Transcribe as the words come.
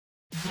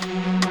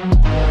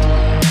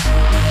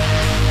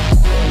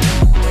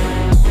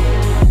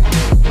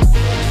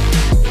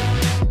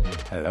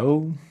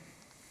Hello,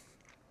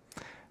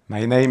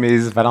 my name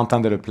is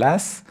Valentin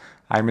Deleplace.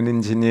 I'm an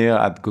engineer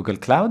at Google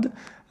Cloud,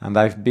 and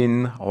I've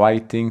been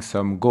writing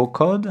some Go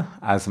code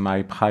as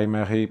my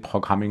primary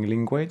programming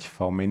language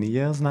for many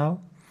years now.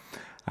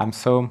 I'm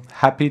so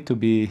happy to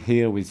be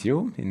here with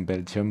you in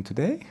Belgium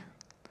today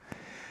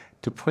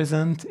to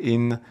present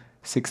in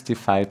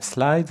 65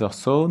 slides or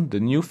so the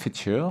new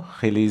feature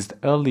released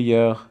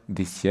earlier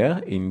this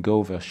year in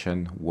Go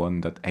version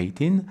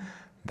 1.18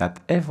 that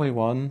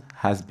everyone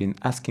has been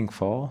asking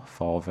for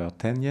over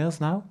 10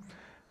 years now,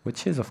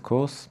 which is, of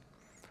course,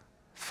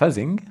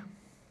 fuzzing.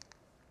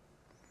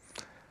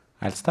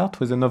 I'll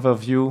start with an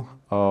overview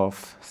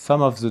of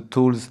some of the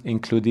tools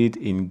included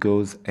in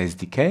Go's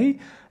SDK,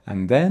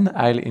 and then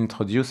I'll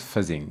introduce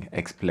fuzzing,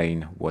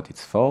 explain what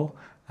it's for,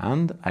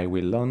 and I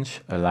will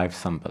launch a live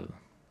sample.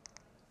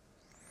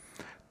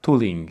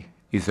 Tooling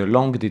is a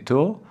long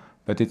detour,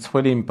 but it's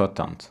really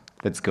important.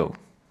 Let's go.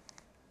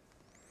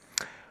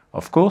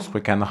 Of course,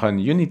 we can run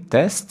unit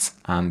tests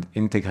and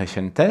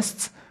integration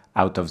tests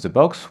out of the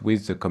box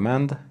with the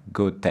command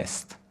go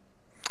test.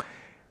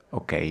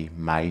 Okay,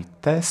 my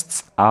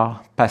tests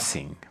are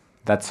passing.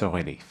 That's a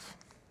relief.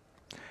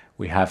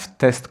 We have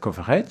test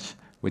coverage,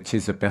 which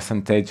is a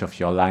percentage of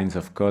your lines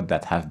of code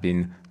that have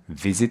been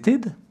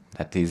visited,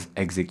 that is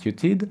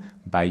executed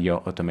by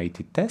your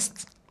automated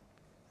tests.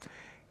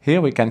 Here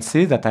we can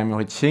see that I'm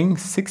reaching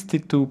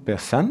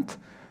 62%,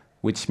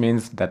 which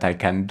means that I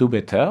can do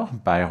better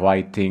by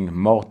writing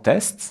more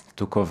tests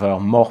to cover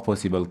more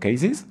possible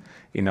cases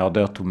in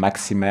order to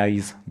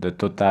maximize the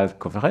total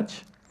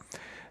coverage.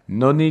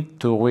 No need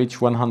to reach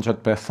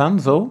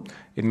 100% though.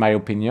 In my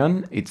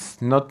opinion,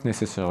 it's not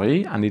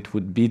necessary and it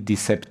would be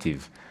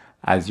deceptive,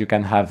 as you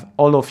can have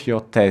all of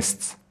your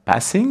tests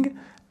passing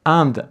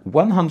and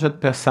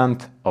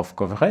 100% of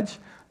coverage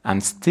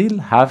and still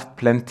have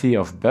plenty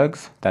of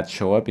bugs that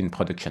show up in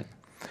production.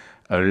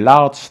 A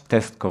large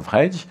test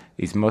coverage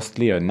is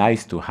mostly a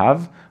nice to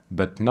have,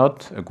 but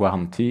not a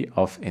guarantee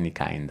of any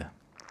kind.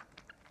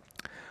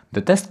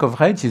 The test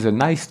coverage is a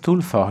nice tool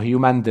for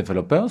human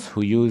developers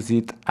who use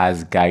it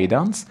as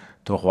guidance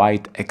to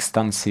write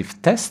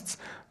extensive tests,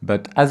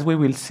 but as we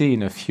will see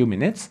in a few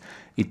minutes,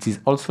 it is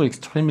also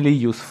extremely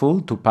useful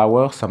to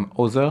power some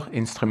other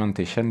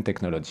instrumentation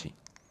technology.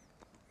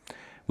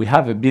 We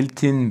have a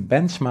built-in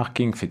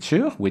benchmarking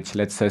feature which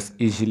lets us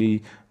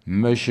easily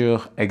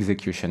measure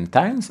execution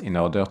times in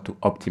order to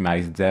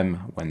optimize them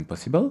when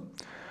possible.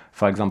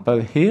 For example,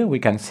 here we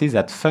can see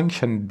that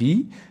function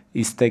B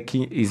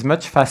is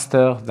much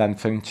faster than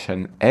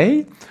function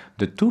A.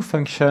 The two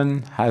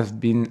functions have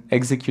been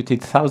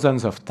executed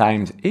thousands of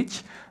times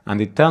each, and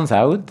it turns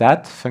out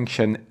that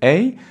function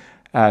A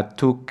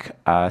took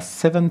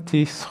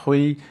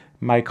 73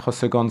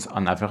 microseconds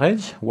on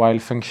average, while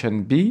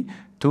function B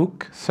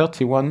took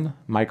 31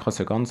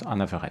 microseconds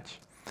on average.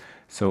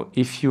 So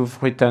if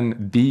you've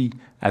written B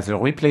as a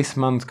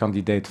replacement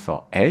candidate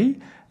for A,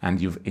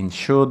 and you've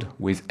ensured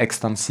with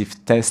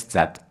extensive tests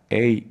that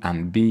A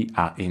and B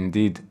are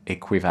indeed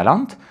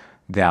equivalent,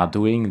 they are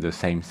doing the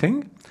same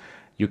thing,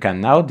 you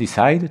can now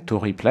decide to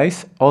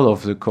replace all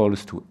of the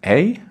calls to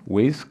A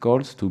with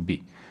calls to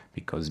B,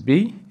 because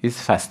B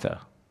is faster.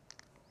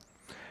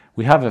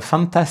 We have a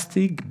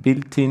fantastic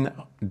built-in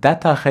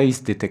data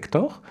race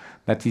detector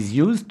that is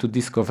used to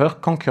discover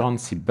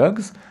concurrency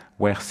bugs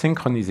where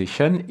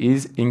synchronization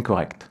is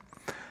incorrect.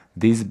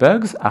 These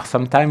bugs are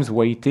sometimes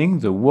waiting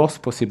the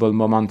worst possible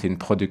moment in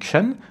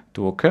production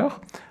to occur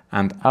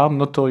and are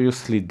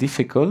notoriously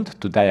difficult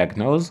to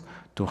diagnose,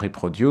 to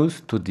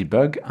reproduce, to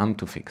debug, and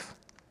to fix.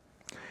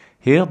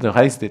 Here, the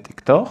race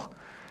detector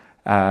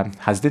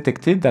has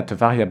detected that a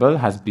variable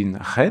has been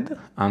read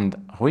and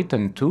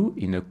written to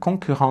in a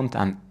concurrent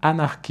and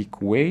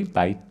anarchic way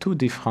by two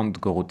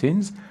different Go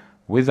routines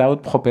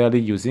without properly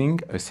using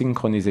a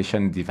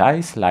synchronization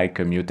device like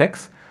a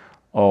mutex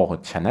or a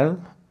channel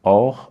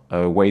or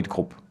a wait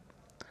group.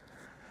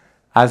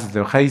 As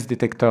the race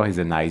detector is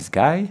a nice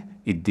guy,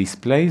 it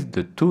displays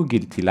the two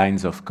guilty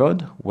lines of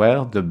code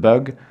where the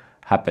bug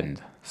happened,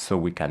 so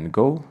we can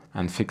go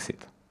and fix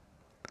it.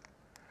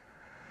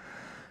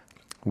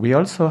 We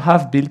also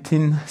have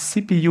built-in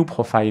CPU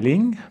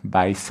profiling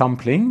by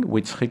sampling,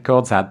 which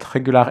records at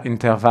regular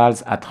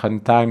intervals at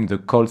runtime the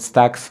call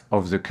stacks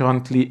of the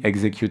currently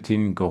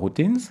executing Go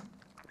routines,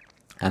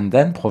 and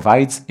then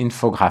provides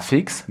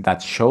infographics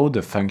that show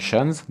the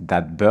functions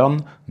that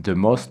burn the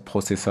most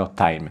processor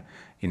time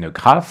in a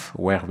graph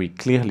where we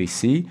clearly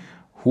see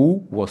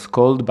who was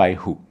called by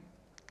who.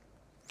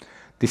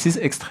 This is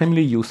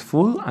extremely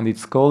useful and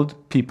it's called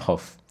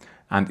pprof.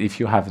 And if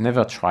you have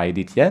never tried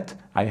it yet,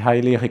 I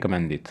highly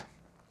recommend it.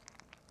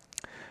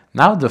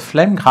 Now the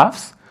flame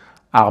graphs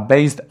are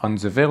based on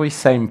the very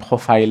same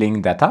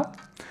profiling data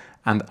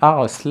and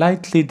are a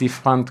slightly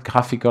different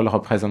graphical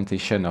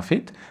representation of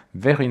it,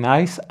 very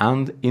nice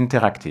and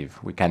interactive.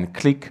 We can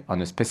click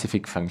on a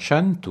specific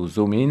function to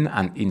zoom in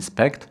and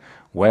inspect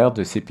where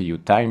the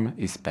CPU time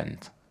is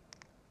spent.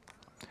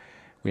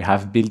 We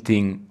have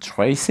built-in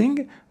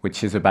tracing,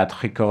 which is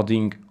about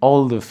recording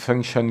all the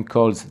function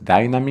calls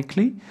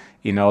dynamically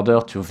in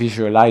order to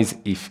visualize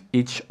if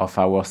each of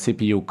our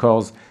CPU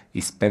cores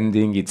is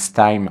spending its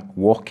time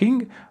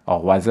working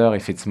or whether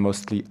if it's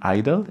mostly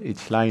idle.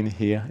 Each line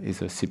here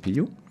is a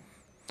CPU.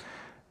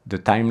 The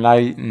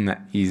timeline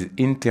is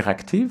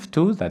interactive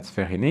too, that's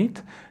very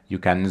neat. You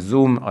can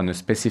zoom on a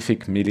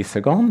specific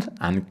millisecond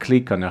and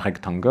click on a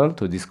rectangle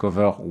to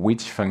discover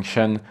which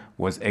function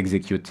was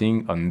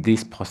executing on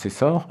this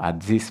processor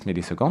at this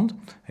millisecond,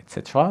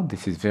 etc.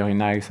 This is very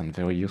nice and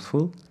very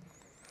useful.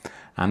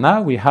 And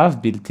now we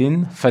have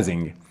built-in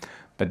fuzzing.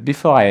 But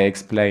before I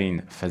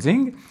explain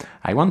fuzzing,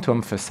 I want to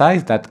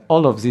emphasize that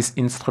all of these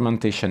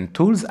instrumentation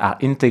tools are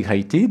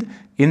integrated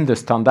in the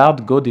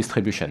standard Go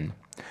distribution.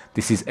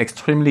 This is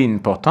extremely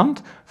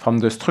important from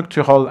the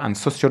structural and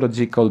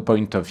sociological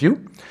point of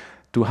view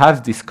to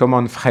have this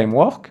common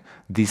framework,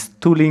 this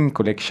tooling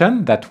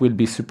collection that will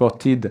be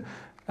supported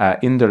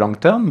in the long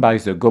term by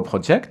the Go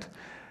project.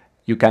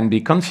 You can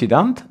be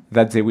confident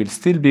that they will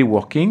still be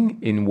working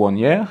in 1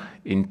 year,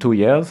 in 2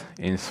 years,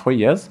 in 3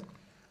 years.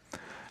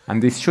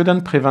 And this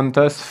shouldn't prevent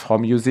us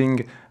from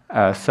using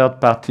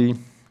third-party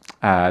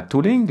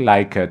tooling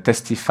like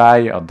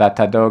Testify or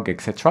Datadog,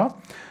 etc.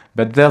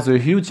 But there's a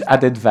huge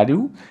added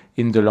value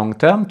in the long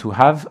term to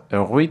have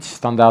a rich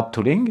standard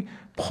tooling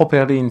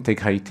properly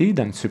integrated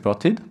and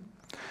supported.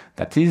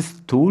 That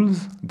is,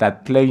 tools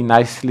that play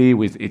nicely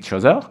with each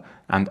other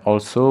and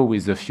also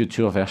with the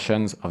future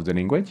versions of the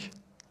language.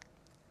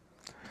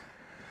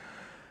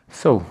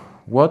 So,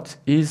 what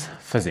is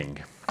fuzzing?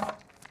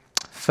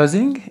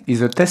 Fuzzing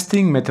is a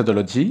testing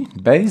methodology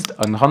based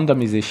on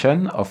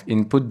randomization of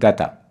input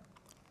data.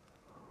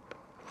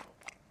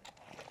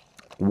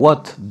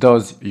 How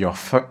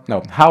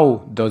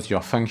does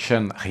your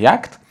function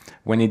react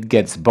when it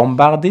gets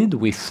bombarded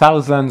with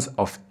thousands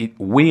of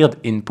weird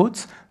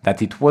inputs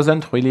that it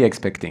wasn't really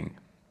expecting?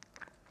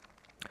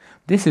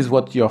 This is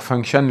what your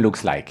function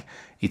looks like.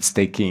 It's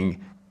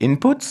taking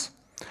inputs,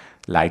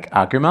 like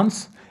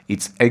arguments,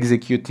 it's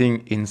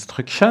executing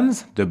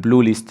instructions, the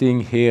blue listing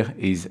here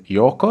is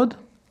your code,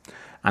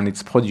 and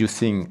it's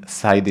producing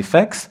side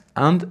effects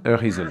and a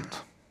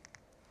result.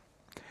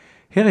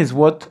 Here is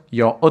what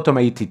your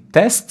automated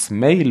tests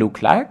may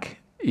look like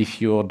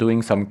if you're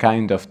doing some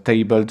kind of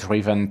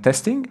table-driven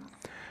testing.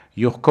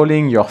 You're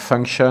calling your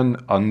function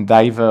on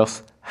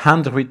diverse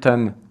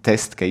handwritten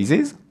test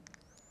cases.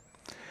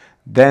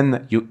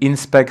 Then you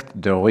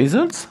inspect the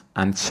results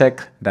and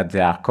check that they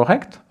are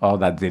correct or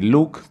that they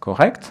look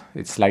correct.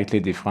 It's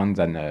slightly different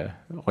than a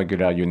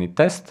regular unit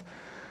test.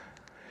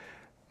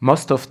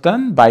 Most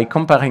often by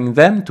comparing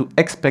them to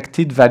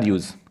expected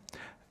values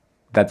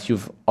that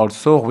you've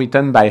also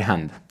written by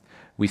hand.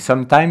 We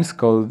sometimes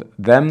call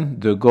them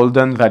the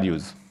golden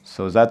values.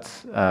 So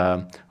that's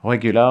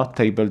regular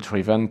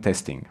table-driven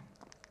testing.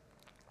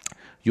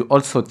 You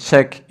also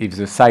check if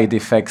the side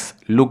effects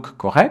look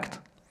correct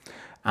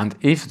and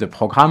if the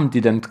program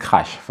didn't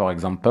crash, for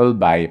example,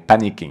 by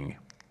panicking.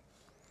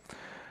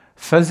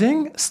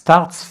 Fuzzing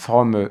starts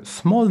from a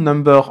small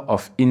number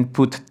of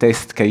input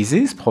test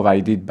cases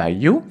provided by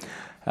you,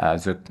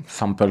 the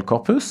sample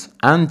corpus,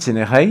 and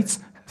generates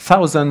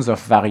thousands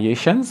of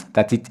variations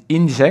that it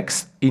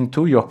injects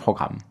into your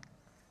program.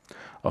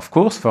 Of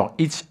course, for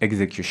each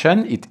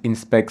execution, it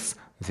inspects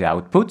the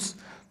outputs,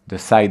 the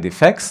side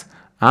effects,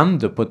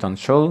 and the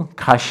potential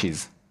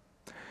crashes.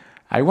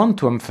 I want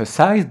to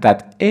emphasize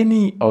that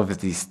any of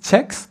these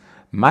checks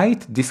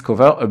might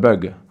discover a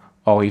bug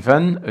or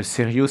even a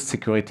serious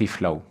security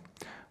flaw.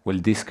 We'll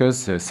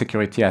discuss the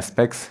security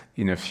aspects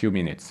in a few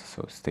minutes,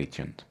 so stay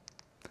tuned.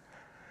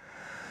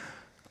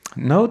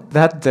 Note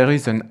that there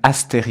is an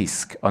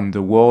asterisk on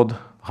the word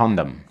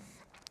random.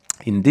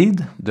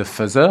 Indeed, the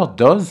fuzzer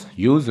does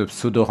use a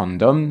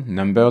pseudo-random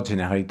number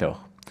generator,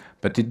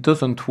 but it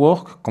doesn't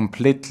work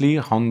completely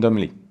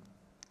randomly.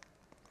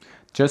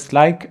 Just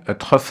like a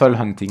truffle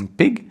hunting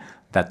pig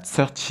that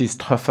searches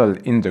truffle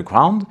in the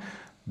ground,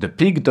 the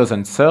pig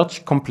doesn't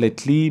search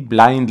completely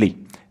blindly.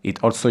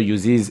 It also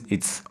uses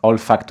its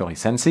olfactory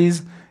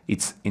senses,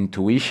 its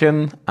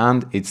intuition,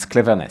 and its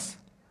cleverness.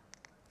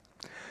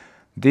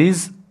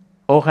 These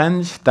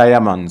orange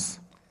diamonds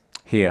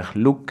here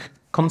look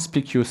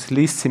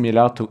conspicuously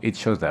similar to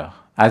each other,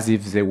 as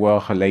if they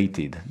were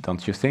related,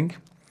 don't you think?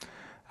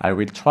 I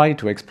will try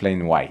to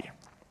explain why.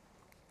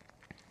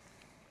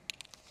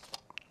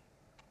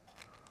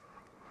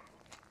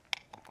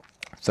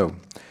 So,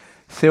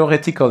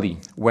 theoretically,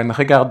 when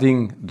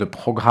regarding the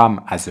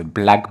program as a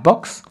black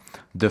box,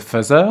 the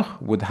fuzzer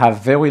would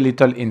have very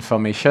little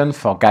information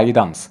for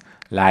guidance,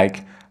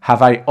 like,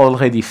 have I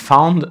already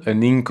found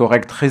an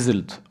incorrect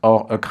result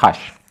or a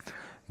crash?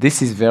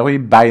 This is very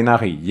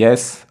binary,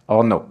 yes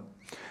or no.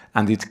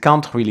 And it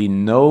can't really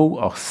know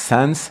or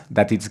sense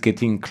that it's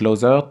getting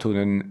closer to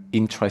an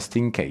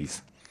interesting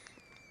case.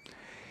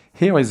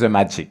 Here is the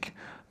magic.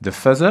 The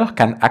fuzzer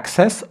can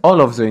access all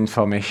of the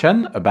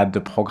information about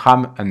the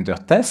program under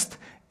test,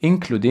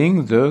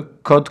 including the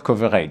code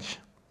coverage.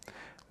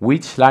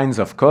 Which lines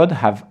of code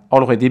have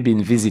already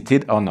been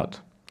visited or not.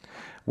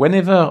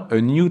 Whenever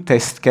a new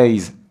test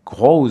case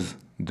grows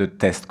the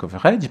test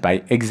coverage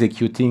by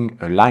executing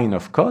a line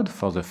of code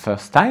for the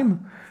first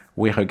time,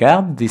 we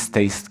regard this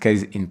test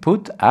case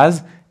input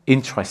as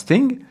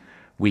interesting.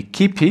 We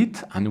keep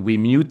it and we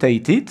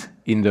mutate it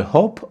in the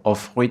hope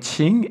of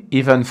reaching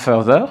even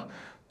further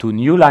to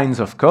new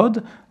lines of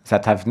code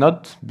that have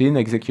not been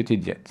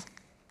executed yet.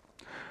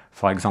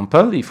 For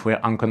example, if we're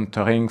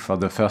encountering for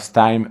the first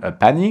time a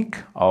panic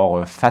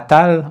or a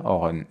fatal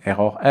or an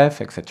error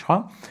F,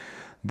 etc.,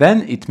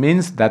 then it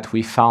means that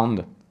we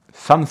found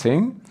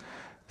something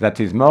that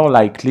is more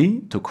likely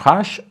to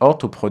crash or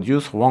to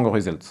produce wrong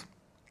results.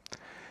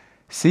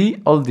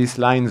 See all these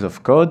lines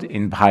of code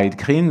in bright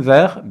green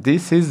there?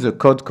 This is the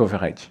code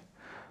coverage.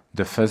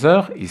 The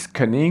fuzzer is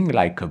cunning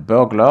like a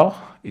burglar.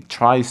 It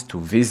tries to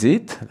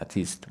visit, that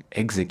is to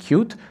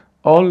execute,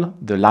 all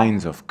the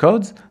lines of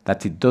code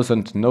that it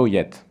doesn't know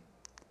yet.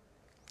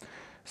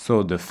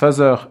 So the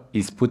fuzzer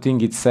is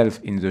putting itself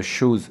in the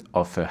shoes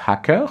of a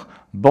hacker,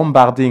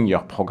 bombarding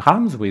your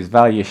programs with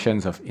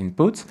variations of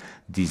inputs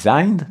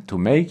designed to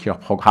make your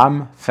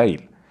program fail.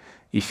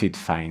 If it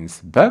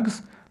finds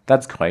bugs,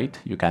 that's great,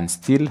 you can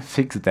still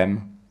fix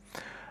them.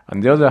 On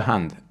the other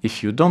hand,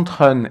 if you don't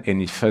run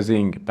any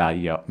fuzzing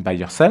by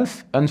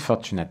yourself,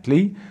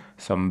 unfortunately,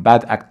 some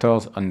bad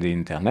actors on the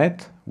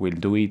internet will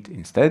do it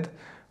instead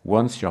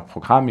once your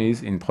program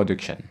is in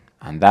production,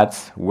 and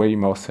that's way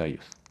more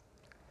serious.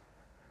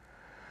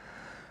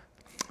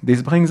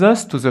 This brings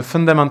us to the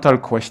fundamental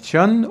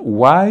question,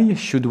 why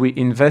should we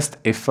invest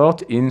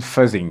effort in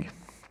fuzzing?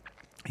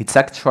 It's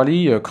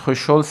actually a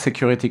crucial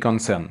security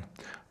concern.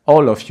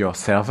 All of your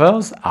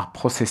servers are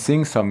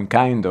processing some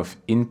kind of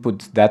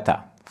input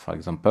data, for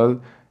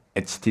example,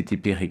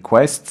 HTTP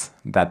requests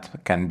that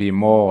can be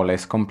more or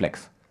less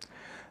complex.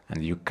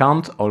 And you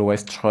can't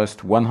always trust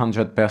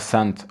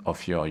 100%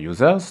 of your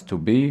users to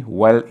be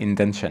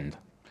well-intentioned.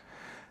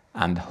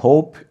 And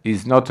hope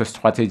is not a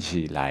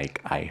strategy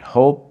like I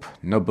hope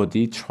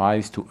nobody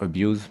tries to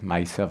abuse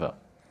my server.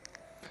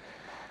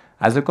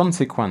 As a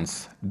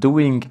consequence,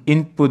 doing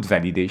input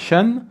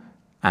validation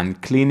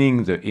and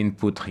cleaning the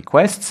input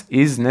requests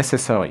is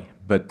necessary,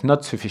 but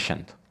not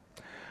sufficient.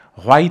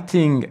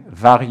 Writing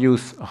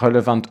various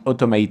relevant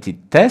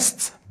automated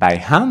tests by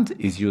hand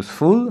is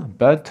useful,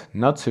 but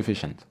not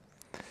sufficient.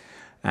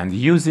 And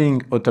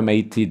using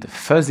automated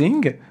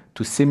fuzzing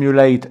to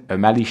simulate a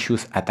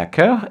malicious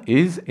attacker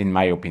is, in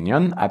my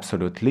opinion,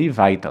 absolutely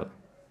vital.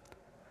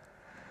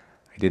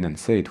 I didn't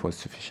say it was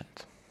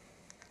sufficient.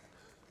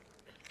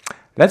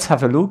 Let's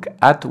have a look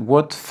at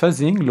what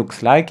fuzzing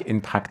looks like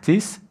in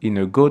practice in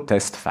a Go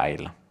test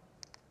file.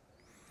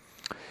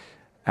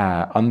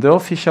 On the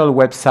official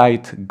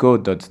website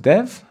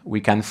go.dev, we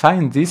can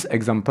find this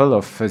example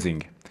of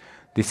fuzzing.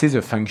 This is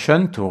a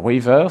function to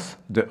reverse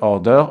the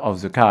order of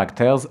the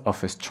characters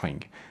of a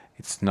string.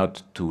 It's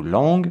not too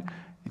long,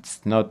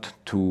 it's not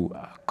too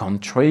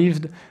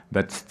contrived,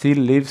 but still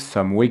leaves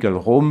some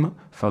wiggle room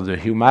for the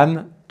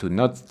human to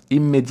not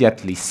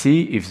immediately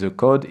see if the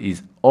code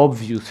is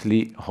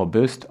obviously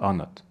robust or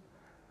not.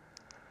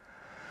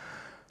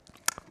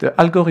 The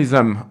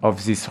algorithm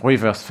of this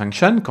reverse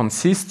function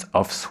consists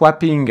of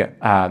swapping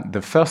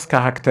the first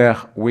character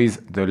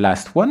with the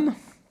last one,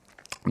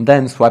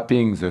 then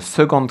swapping the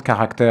second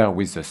character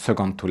with the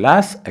second to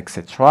last,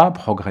 etc.,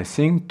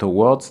 progressing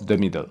towards the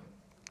middle.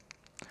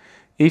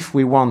 If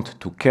we want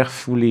to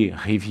carefully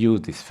review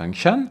this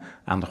function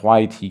and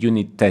write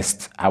unit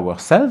tests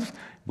ourselves,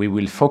 we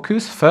will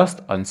focus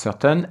first on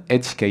certain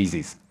edge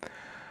cases.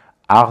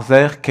 Are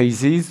there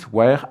cases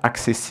where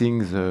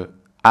accessing the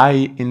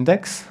I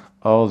index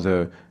or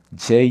the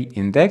J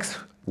index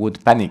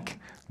would panic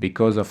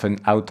because of an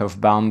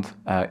out-of-bound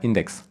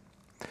index?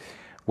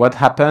 What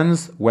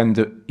happens when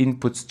the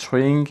input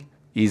string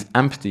is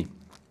empty?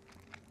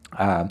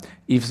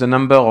 If the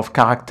number of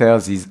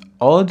characters is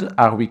odd,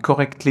 are we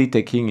correctly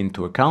taking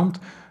into account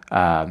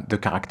the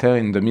character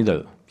in the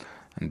middle?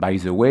 And by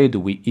the way, do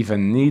we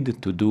even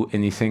need to do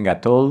anything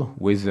at all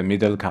with the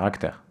middle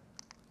character?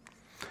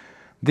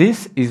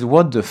 This is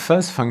what the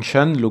fuzz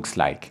function looks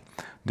like.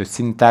 The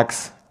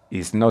syntax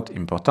is not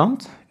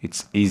important.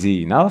 It's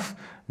easy enough.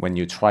 When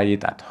you try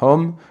it at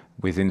home,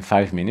 within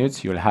 5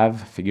 minutes, you'll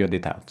have figured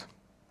it out.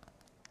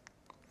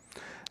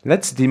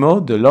 Let's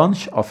demo the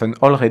launch of an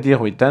already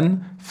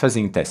written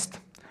fuzzing test.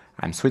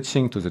 I'm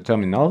switching to the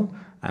terminal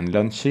and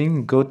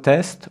launching Go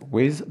test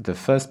with the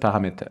first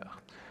parameter.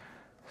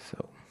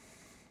 So,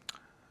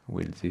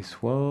 will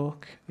this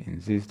work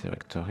in this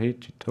directory,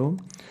 tuto?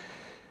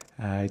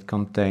 It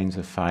contains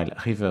a file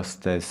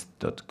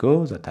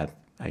reversetest.go that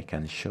I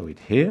can show it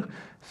here.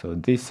 So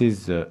this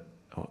is the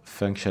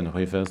function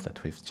reverse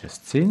that we've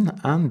just seen,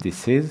 and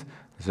this is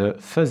the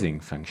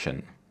fuzzing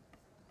function.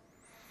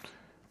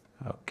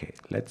 Okay,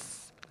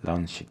 let's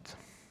launch it.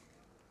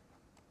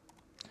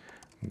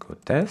 Go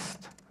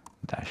test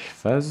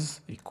 -fuzz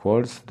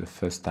equals the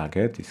first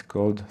target is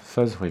called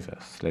fuzz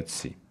reverse. Let's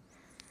see.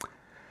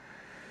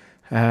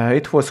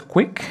 It was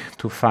quick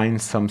to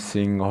find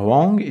something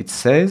wrong. It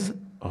says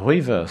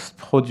reverse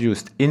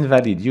produced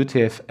invalid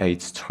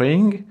UTF-8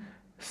 string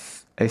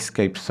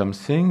escape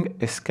something,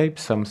 escape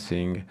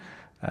something.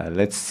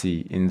 Let's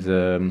see, in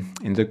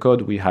the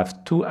code we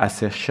have two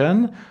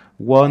assertions.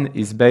 One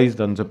is based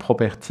on the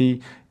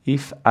property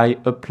if I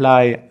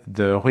apply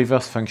the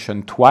reverse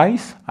function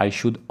twice, I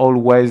should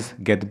always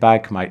get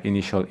back my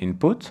initial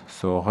input.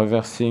 So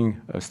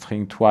reversing a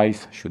string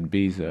twice should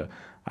be the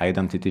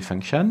identity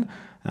function.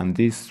 And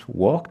this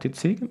worked, it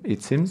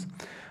seems.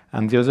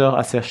 And the other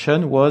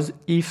assertion was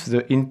if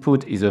the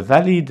input is a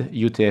valid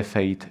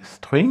UTF-8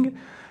 string,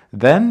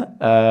 then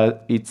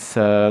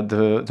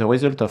the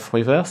result of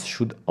reverse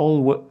should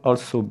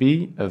also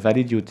be a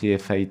valid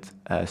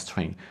UTF-8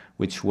 string,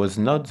 which was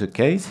not the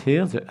case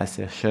here. The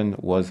assertion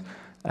was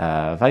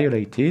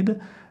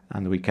violated,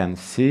 and we can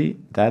see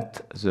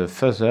that the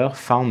fuzzer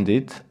found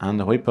it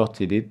and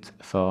reported it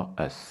for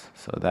us.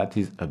 So that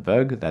is a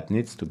bug that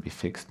needs to be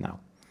fixed now.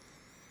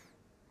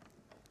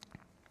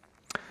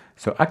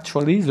 So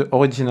actually, the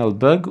original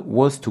bug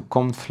was to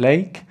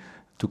conflate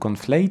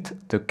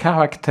the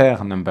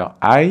character number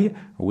I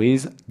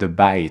with the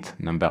byte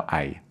number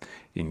I.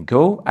 In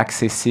Go,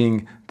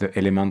 accessing the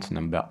element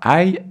number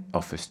I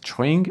of a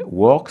string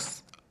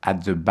works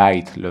at the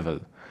byte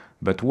level.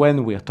 But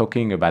when we're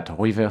talking about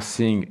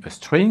reversing a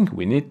string,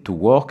 we need to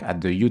work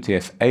at the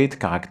UTF-8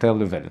 character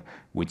level,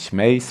 which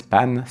may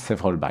span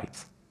several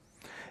bytes.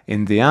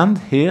 In the end,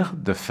 here,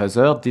 the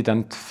fuzzer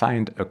didn't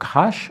find a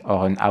crash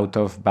or an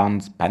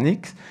out-of-bounds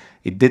panic.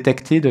 It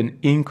detected an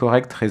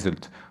incorrect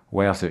result,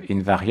 where the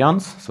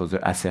invariants, so the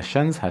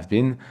assertions, have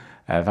been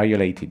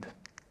violated.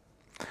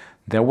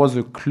 There was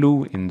a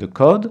clue in the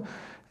code.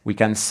 We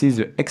can see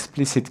the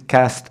explicit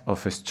cast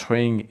of a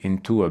string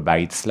into a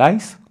byte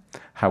slice.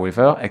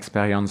 However,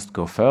 experienced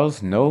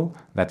gophers know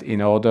that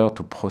in order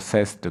to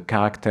process the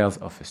characters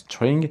of a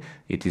string,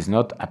 it is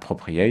not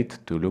appropriate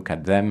to look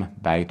at them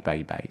byte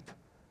by byte.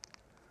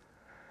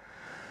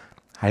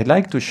 I'd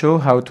like to show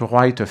how to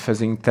write a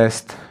fuzzing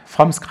test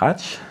from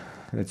scratch.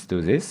 Let's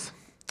do this.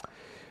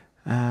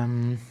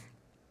 In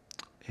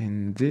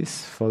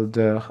this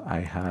folder, I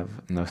have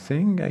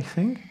nothing, I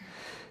think.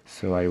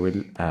 So I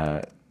will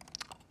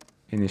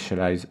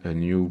initialize a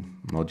new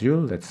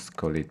module. Let's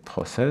call it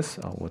process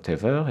or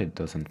whatever. It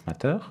doesn't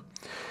matter.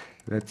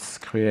 Let's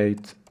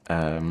create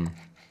a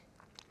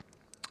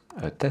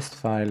test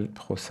file,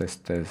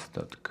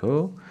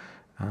 processtest.go,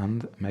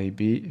 and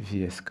maybe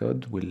VS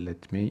Code will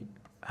let me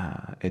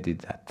edit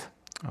that.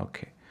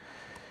 Okay.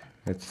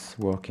 Let's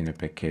work in a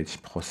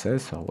package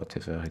process or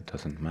whatever, it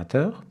doesn't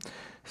matter.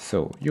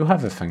 So you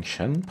have a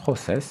function,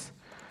 process,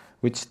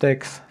 which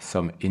takes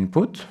some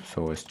input,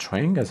 so a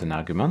string as an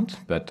argument,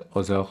 but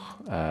other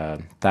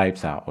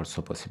types are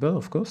also possible,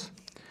 of course.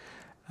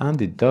 And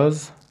it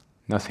does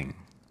nothing.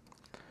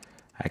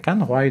 I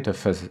can write a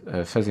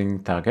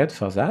fuzzing target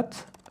for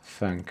that,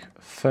 func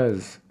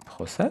fuzz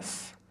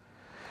process.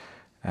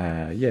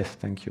 Yes,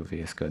 thank you,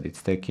 VS Code.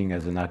 It's taking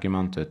as an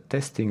argument a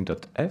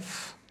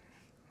testing.f.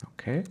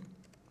 Okay.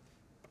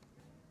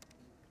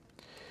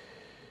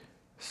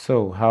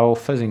 So how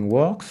fuzzing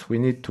works, we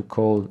need to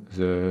call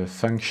the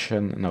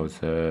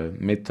the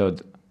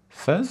method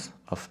fuzz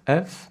of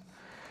f,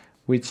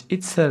 which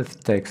itself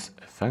takes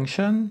a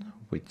function,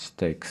 which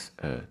takes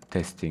a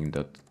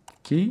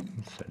testing.key.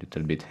 It's a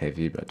little bit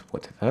heavy, but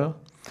whatever.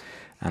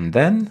 And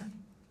then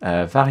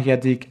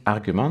variadic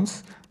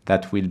arguments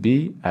that will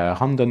be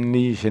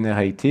randomly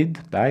generated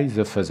by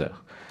the fuzzer.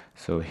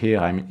 So here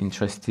I'm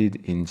interested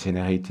in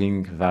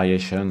generating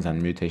variations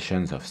and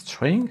mutations of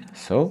string,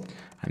 so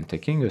I'm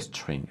taking a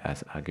string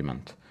as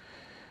argument.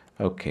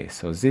 Okay,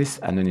 so this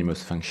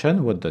anonymous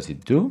function, what does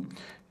it do?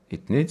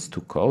 It needs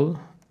to call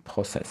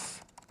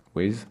process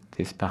with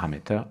this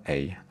parameter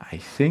a. I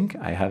think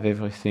I have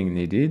everything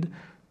needed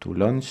to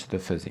launch the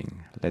fuzzing.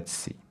 Let's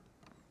see.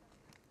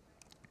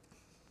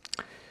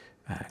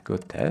 Go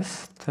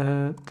test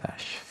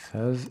dash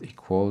fuzz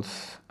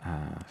equals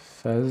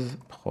fuzz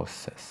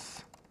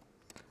process.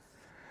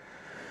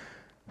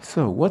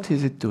 So what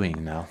is it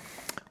doing now?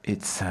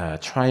 It's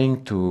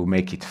trying to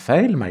make it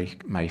fail,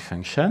 my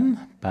function,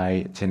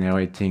 by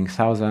generating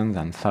thousands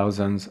and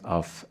thousands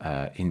of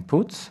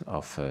inputs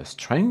of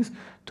strings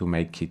to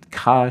make it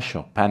crash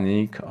or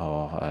panic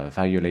or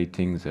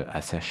violating the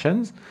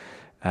assertions.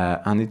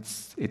 And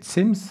it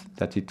seems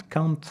that it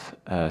can't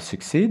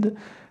succeed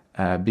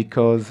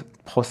because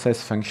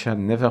process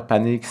function never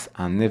panics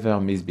and never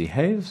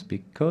misbehaves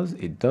because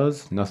it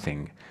does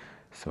nothing.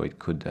 So it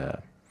could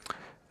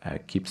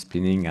keep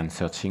spinning and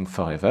searching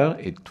forever.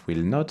 It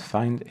will not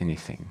find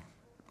anything.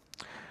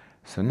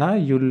 So now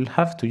you'll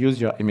have to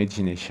use your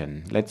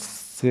imagination. Let's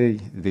say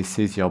this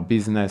is your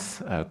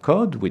business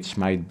code, which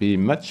might be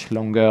much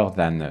longer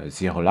than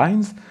 0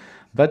 lines,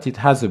 but it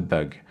has a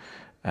bug.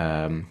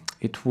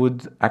 It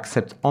would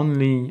accept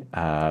only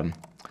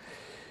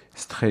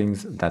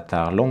strings that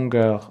are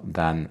longer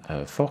than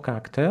 4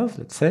 characters,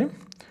 let's say.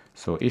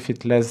 So if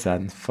it's less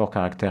than 4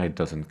 characters, it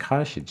doesn't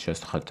crash, it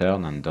just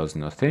returns and does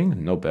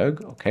nothing, no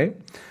bug, okay.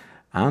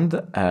 And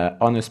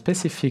on a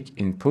specific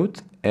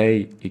input,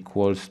 a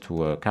equals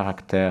to a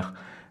character,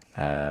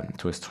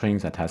 to a string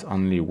that has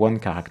only 1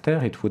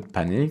 character, it would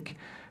panic,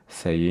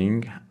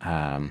 saying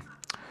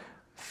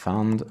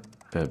found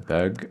a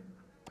bug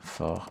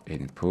for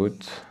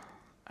input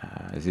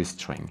this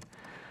string.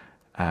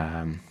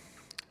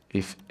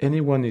 If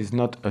anyone is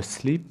not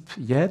asleep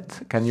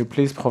yet, can you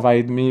please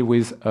provide me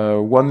with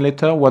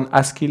one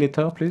ASCII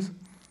letter, please?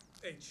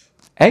 H.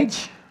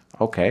 H?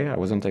 Okay, I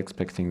wasn't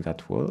expecting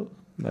that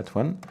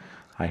one.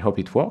 I hope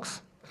it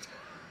works.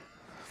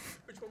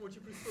 Which one would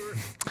you prefer?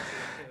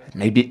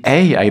 Maybe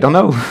A, I don't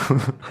know.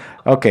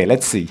 Okay,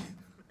 let's see.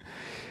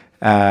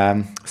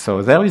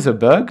 So there is a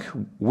bug.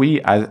 We,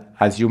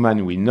 as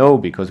human, we know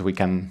because we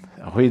can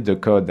read the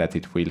code that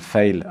it will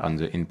fail on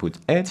the input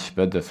H,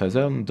 but the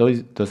fuzzer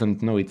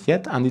doesn't know it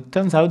yet. And it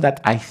turns out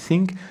that I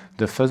think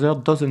the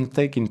fuzzer doesn't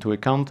take into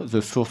account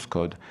the source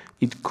code.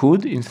 It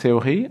could, in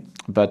theory,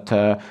 but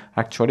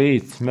actually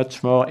it's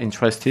much more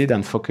interested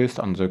and focused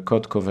on the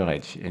code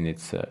coverage in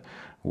its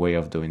way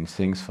of doing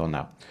things for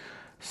now.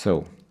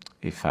 So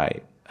if I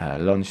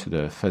launch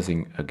the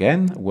fuzzing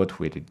again, what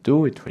will it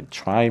do? It will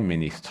try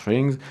many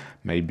strings.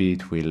 Maybe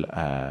it will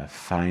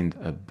find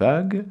a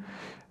bug.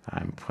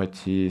 I'm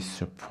pretty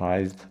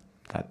surprised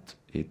that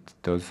it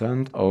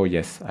doesn't. Oh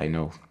yes, I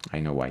know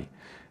why.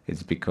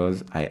 It's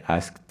because I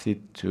asked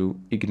it to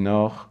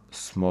ignore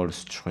small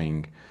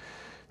string.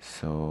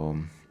 So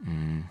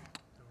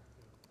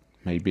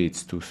maybe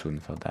it's too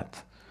soon for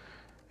that.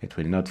 It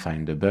will not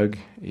find the bug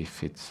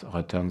if it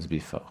returns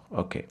before.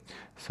 Okay,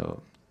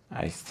 so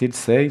I still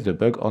say the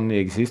bug only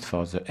exists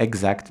for the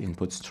exact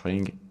input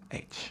string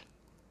H.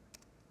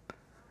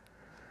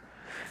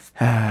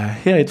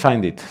 Here it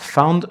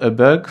found a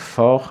bug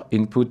for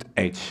input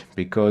H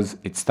because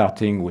it's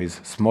starting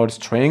with small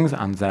strings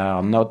and there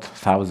are not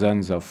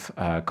thousands of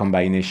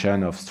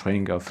combination of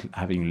string of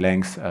having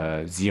length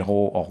 0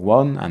 or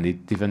 1, and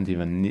it didn't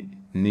even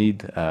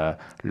need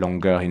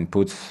longer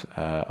inputs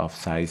of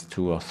size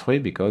 2 or 3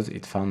 because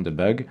it found the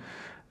bug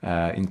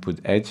input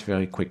H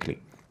very quickly.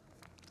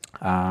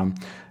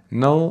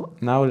 Now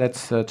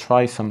let's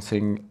try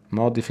something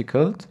more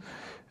difficult.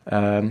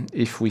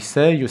 If we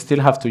say you still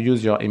have to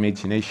use your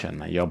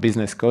imagination, your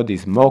business code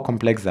is more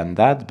complex than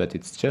that, but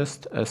it's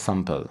just a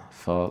sample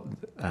for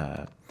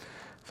the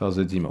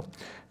demo.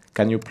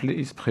 Can you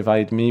please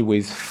provide me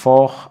with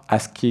 4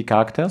 ASCII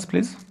characters,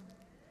 please?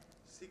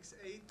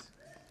 68.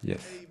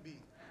 Yes. AB.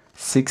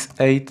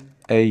 68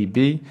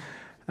 AB.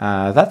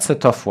 That's a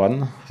tough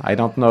one. I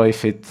don't know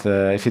if it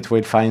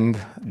will find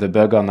the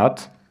bug or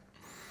not.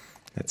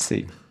 Let's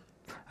see.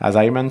 As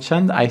I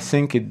mentioned, I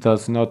think it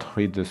does not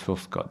read the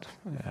source code.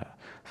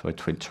 So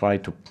it will try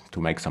to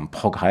make some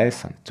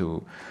progress and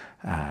to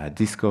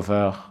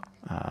discover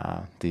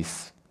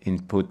this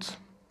input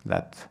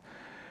that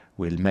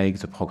will make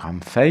the program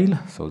fail.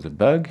 So the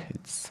bug,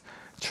 it's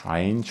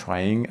trying.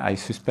 I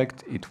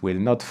suspect it will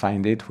not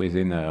find it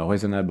within a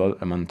reasonable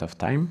amount of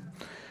time.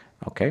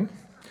 Okay.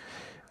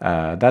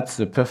 That's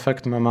the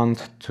perfect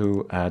moment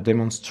to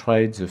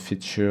demonstrate the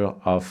feature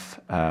of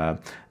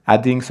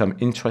adding some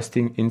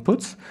interesting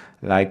inputs.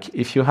 Like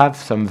if you have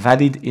some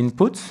valid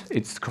inputs,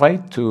 it's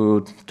great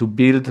to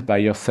build by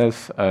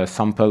yourself a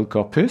sample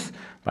corpus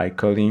by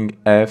calling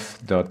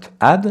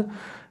f.add.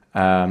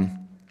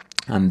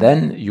 And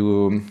then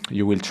you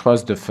will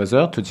trust the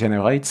fuzzer to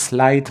generate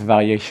slight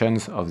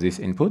variations of this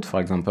input. For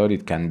example,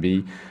 it can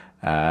be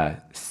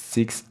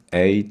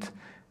 68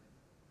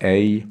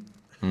 A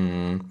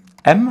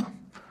M.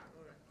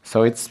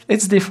 So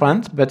it's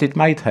different, but it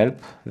might help.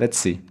 Let's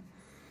see.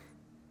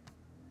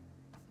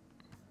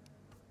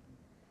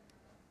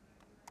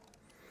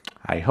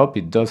 I hope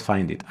it does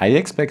find it. I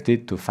expect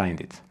it to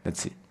find it.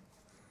 Let's see.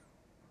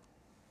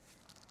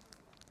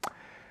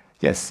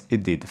 Yes,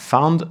 it did.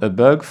 Found a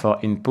bug for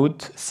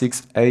input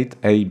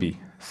 68AB.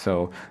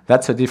 So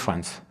that's a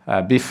difference.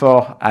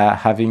 Before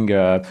having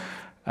a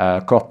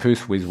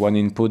corpus with one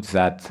input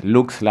that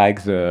looks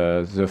like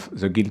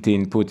the guilty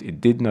input, it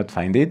did not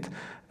find it.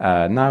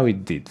 Now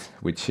it did,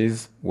 which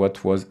is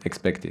what was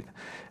expected.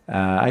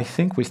 I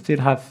think we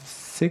still have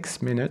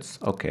 6 minutes.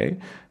 Okay,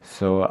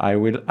 so I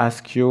will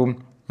ask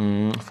you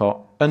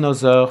for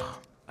another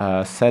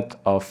set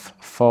of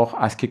 4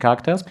 ASCII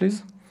characters,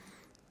 please.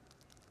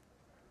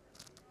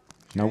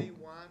 No.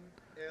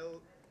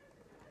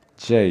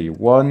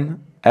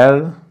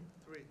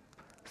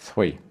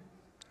 J1L3.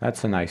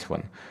 That's a nice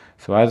one.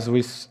 So as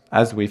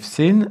we've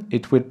seen,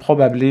 it will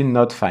probably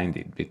not find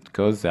it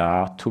because there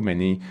are too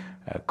many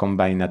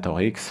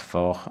combinatorics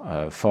for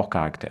 4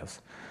 characters.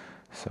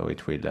 So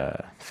it will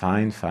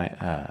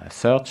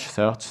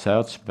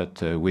search,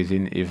 but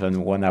within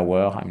even 1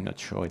 hour, I'm not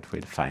sure it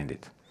will find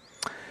it.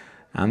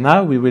 And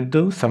now we will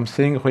do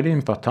something really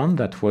important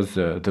that was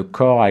the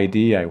core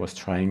idea I was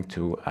trying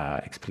to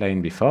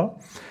explain before.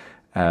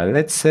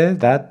 Let's say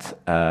that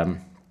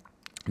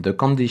the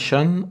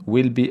condition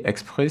will be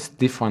expressed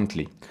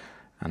differently.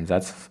 And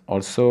that's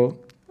also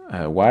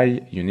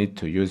why you need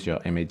to use your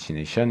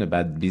imagination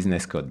about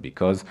business code,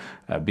 because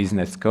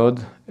business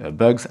code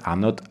bugs are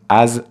not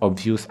as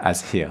obvious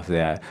as here.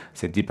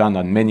 They depend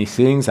on many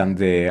things, and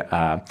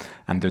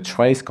the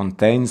trace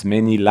contains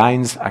many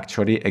lines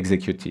actually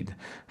executed.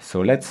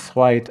 So let's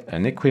write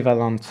an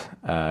equivalent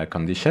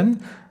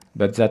condition,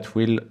 but that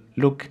will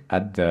look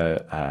at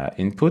the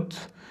input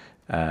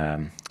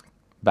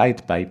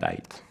byte by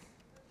byte.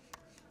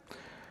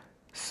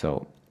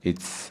 So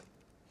it's,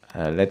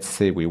 let's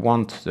say we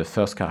want the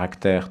first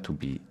character to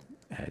be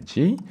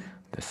G,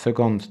 the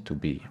second to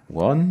be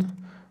 1,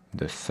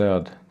 the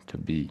third to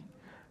be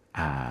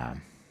L,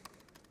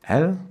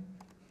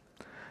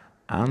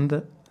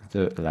 and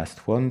the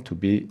last one to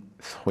be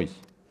 3.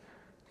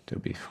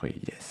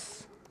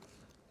 Yes.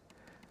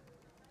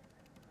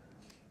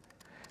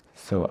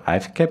 So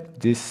I've kept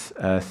this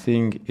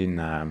thing in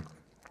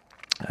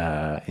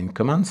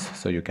comments,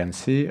 so you can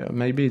see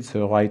maybe it's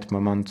the right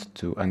moment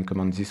to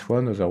uncomment this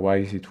one,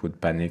 otherwise it would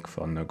panic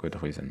for no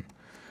good reason.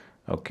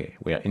 Okay,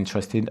 we are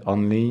interested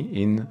only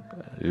in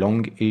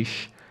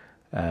long-ish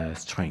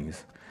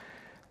strings,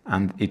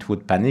 and it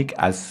would panic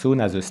as soon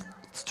as a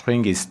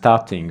string is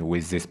starting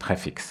with this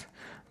prefix.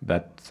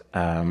 But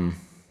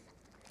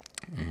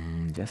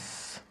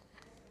yes.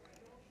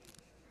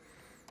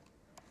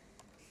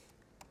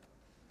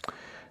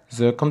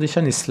 The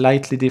condition is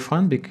slightly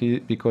different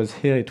because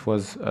here it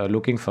was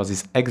looking for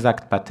this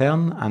exact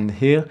pattern, and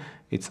here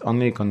it's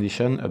only a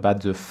condition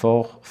about the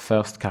 4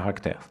 first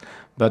characters.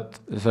 But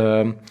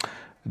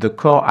the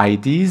core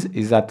ideas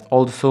is that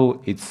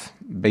also it's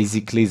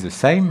basically the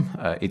same.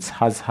 It's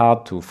as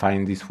hard to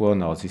find this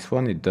one or this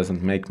one. It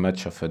doesn't make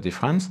much of a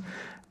difference.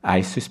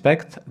 I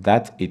suspect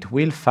that it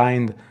will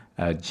find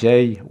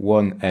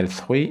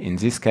J1L3 in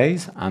this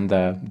case. And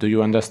do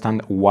you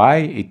understand why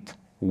it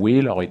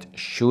will or it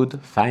should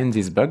find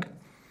this bug?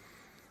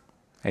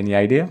 Any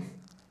idea?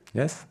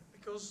 Yes?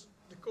 Because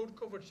the code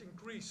coverage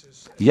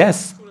increases.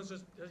 Yes. As soon as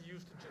it has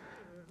used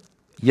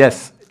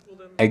yes,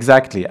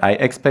 exactly. I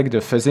expect the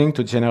fuzzing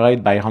to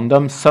generate by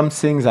random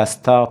something that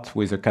starts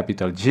with a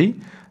capital G,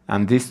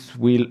 and this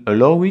will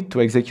allow it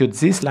to execute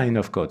this line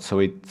of code. So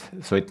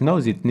it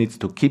knows it needs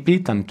to keep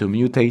it and to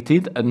mutate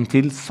it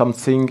until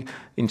something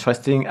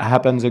interesting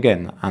happens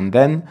again. And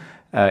then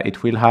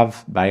it will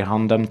have, by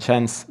random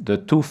chance, the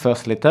 2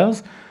 first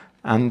letters,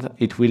 and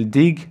it will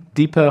dig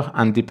deeper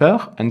and deeper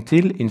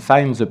until it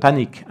finds the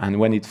panic. And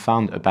when it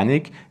found a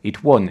panic,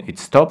 it won. It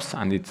stops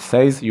and it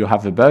says, you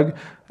have a bug,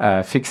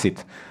 fix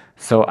it.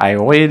 So I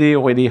really,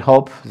 really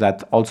hope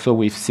that also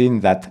we've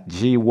seen that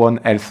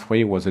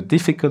G1L3 was a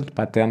difficult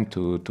pattern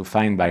to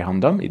find by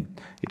random.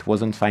 It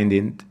wasn't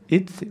finding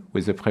it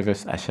with the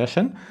previous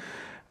assertion.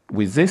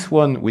 With this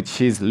one,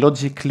 which is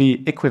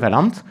logically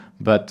equivalent,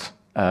 but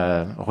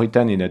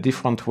written in a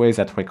different way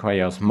that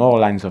requires more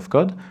lines of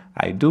code,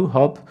 I do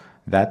hope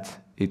that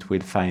it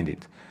will find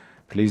it.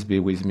 Please be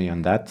with me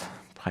on that.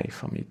 Pray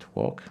for me to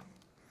work.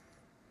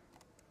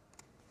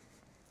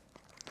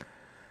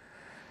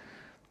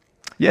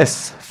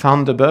 Yes,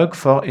 found the bug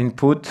for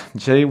input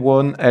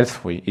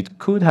J1L3. It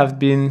could have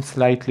been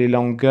slightly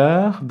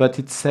longer, but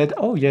it said,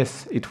 oh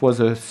yes, it was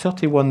a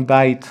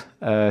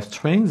 31-byte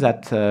string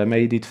that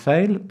made it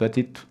fail, but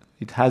it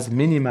has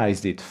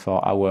minimized it for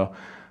our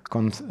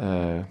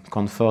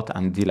comfort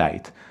and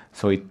delight.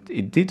 So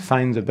it did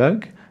find the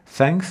bug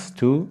thanks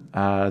to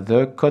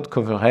the code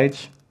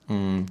coverage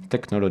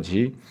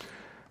technology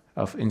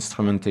of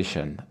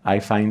instrumentation. I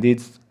find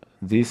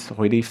this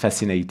really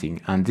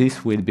fascinating, and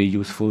this will be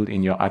useful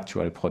in your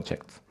actual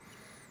project.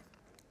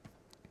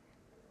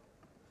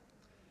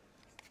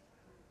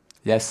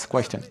 Yes,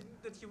 question?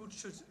 That you would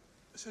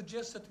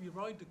suggest that we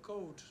write the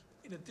code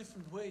in a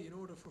different way in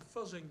order for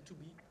fuzzing to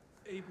be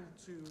able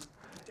to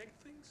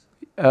detect things?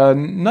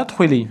 Not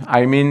really.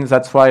 I mean,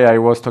 that's why I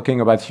was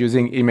talking about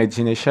using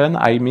imagination.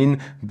 I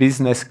mean,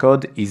 business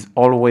code is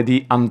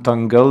already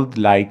entangled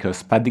like a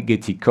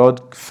spaghetti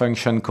code,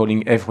 function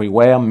calling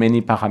everywhere,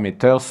 many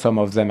parameters. Some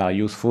of them are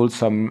useful,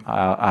 some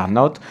are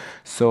not.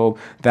 So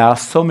there are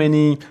so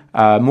many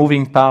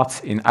moving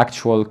parts in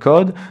actual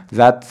code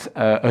that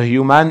a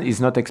human is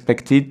not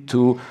expected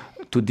to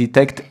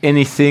detect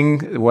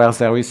anything where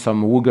there is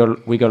some wiggle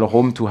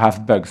room to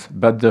have bugs.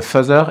 But the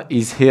fuzzer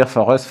is here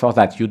for us for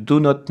that. You do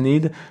not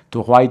need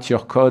to write your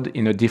code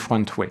in a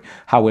different way.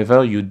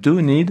 However, you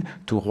do need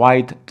to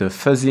write the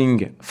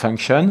fuzzing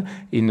function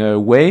in a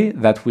way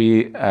that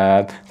we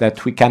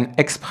can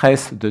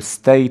express the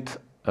state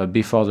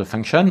before the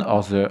function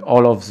or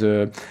all of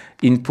the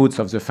inputs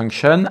of the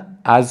function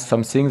as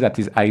something that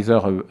is either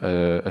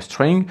a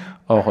string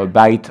or a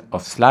byte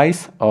of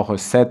slice or a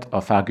set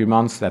of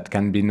arguments that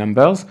can be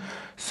numbers.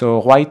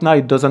 So right now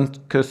it doesn't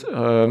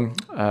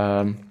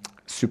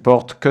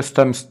support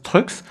custom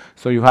structs,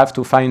 so you have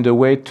to find a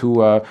way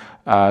to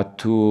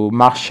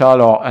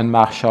marshal or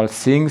unmarshal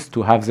things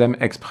to have them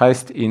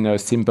expressed in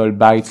simple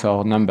bytes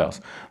or numbers.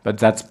 But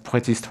that's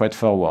pretty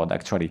straightforward,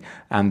 actually.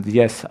 And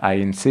yes, I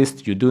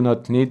insist, you do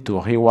not need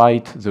to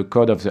rewrite the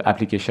code of the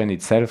application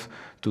itself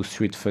to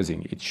suit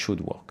fuzzing. It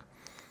should work.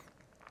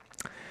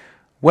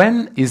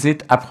 When is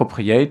it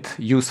appropriate,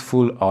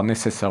 useful, or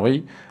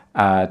necessary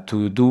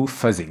to do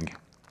fuzzing?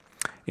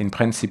 In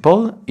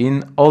principle,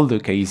 in all the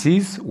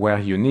cases where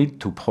you need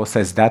to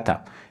process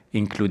data,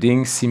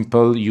 including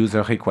simple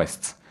user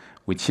requests,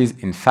 which is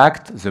in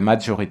fact the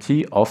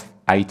majority of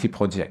IT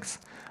projects.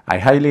 I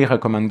highly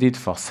recommend it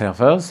for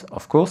servers,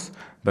 of course,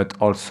 but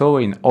also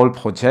in all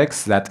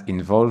projects that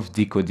involve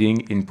decoding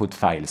input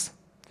files.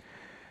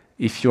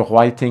 If you're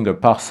writing a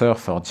parser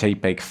for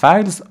JPEG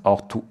files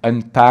or to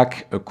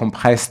unpack a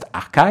compressed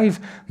archive,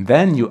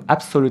 then you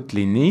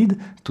absolutely need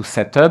to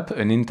set up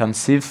an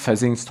intensive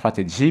fuzzing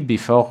strategy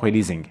before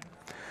releasing.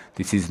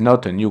 This is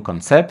not a new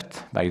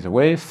concept, by the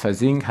way.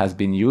 Fuzzing has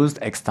been used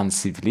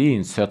extensively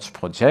in search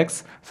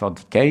projects for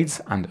decades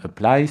and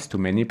applies to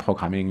many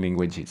programming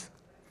languages.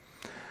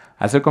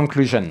 As a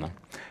conclusion,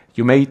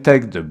 you may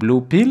take the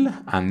blue pill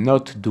and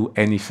not do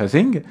any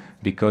fuzzing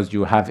because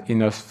you have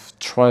enough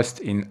trust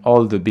in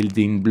all the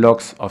building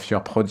blocks of your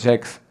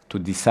projects to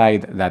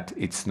decide that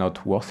it's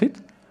not worth it.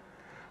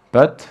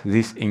 But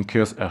this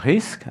incurs a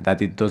risk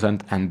that it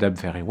doesn't end up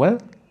very well.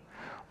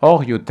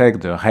 Or you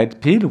take the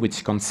red pill,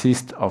 which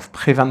consists of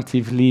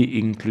preventively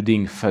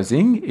including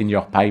fuzzing in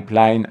your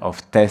pipeline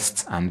of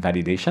tests and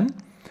validation.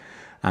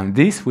 And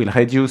this will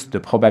reduce the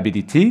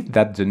probability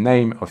that the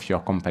name of your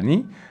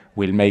company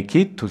will make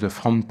it to the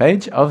front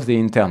page of the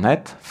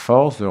internet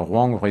for the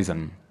wrong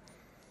reason.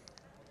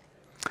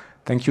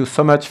 Thank you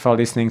so much for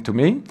listening to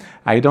me.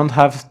 I don't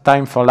have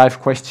time for live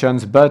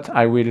questions, but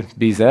I will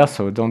be there,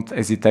 so don't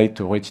hesitate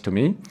to reach to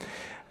me.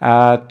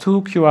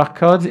 2 QR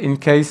codes in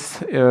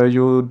case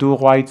you do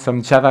write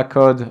some Java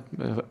code.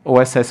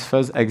 OSS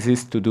Fuzz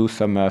exists to do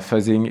some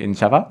fuzzing in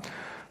Java.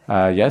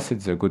 Yes,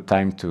 it's a good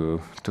time to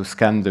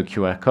scan the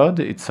QR code.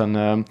 It's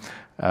on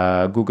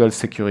Google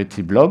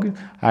security blog.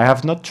 I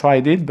have not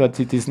tried it, but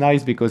it is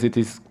nice because it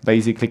is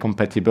basically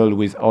compatible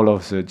with all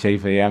of the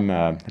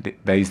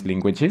JVM-based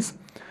languages.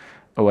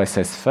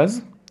 OSS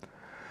Fuzz.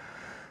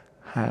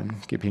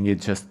 I'm keeping it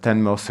just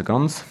 10 more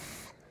seconds.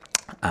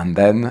 And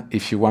then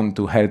if you want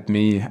to help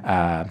me,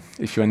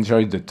 if you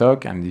enjoyed the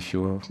talk and if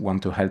you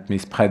want to help me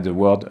spread the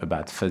word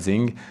about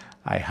fuzzing,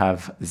 I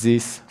have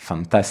this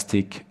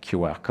fantastic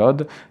QR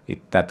code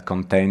that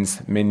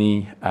contains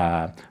many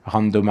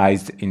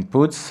randomized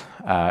inputs.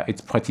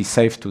 It's pretty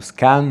safe to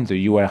scan.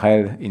 The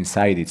URL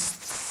inside is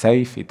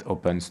safe. It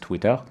opens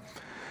Twitter.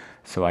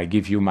 So I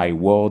give you my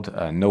word.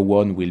 No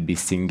one will be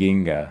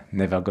singing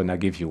Never Gonna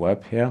Give You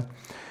Up here.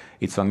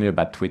 It's only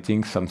about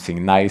tweeting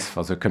something nice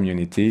for the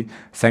community.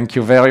 Thank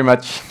you very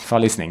much for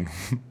listening.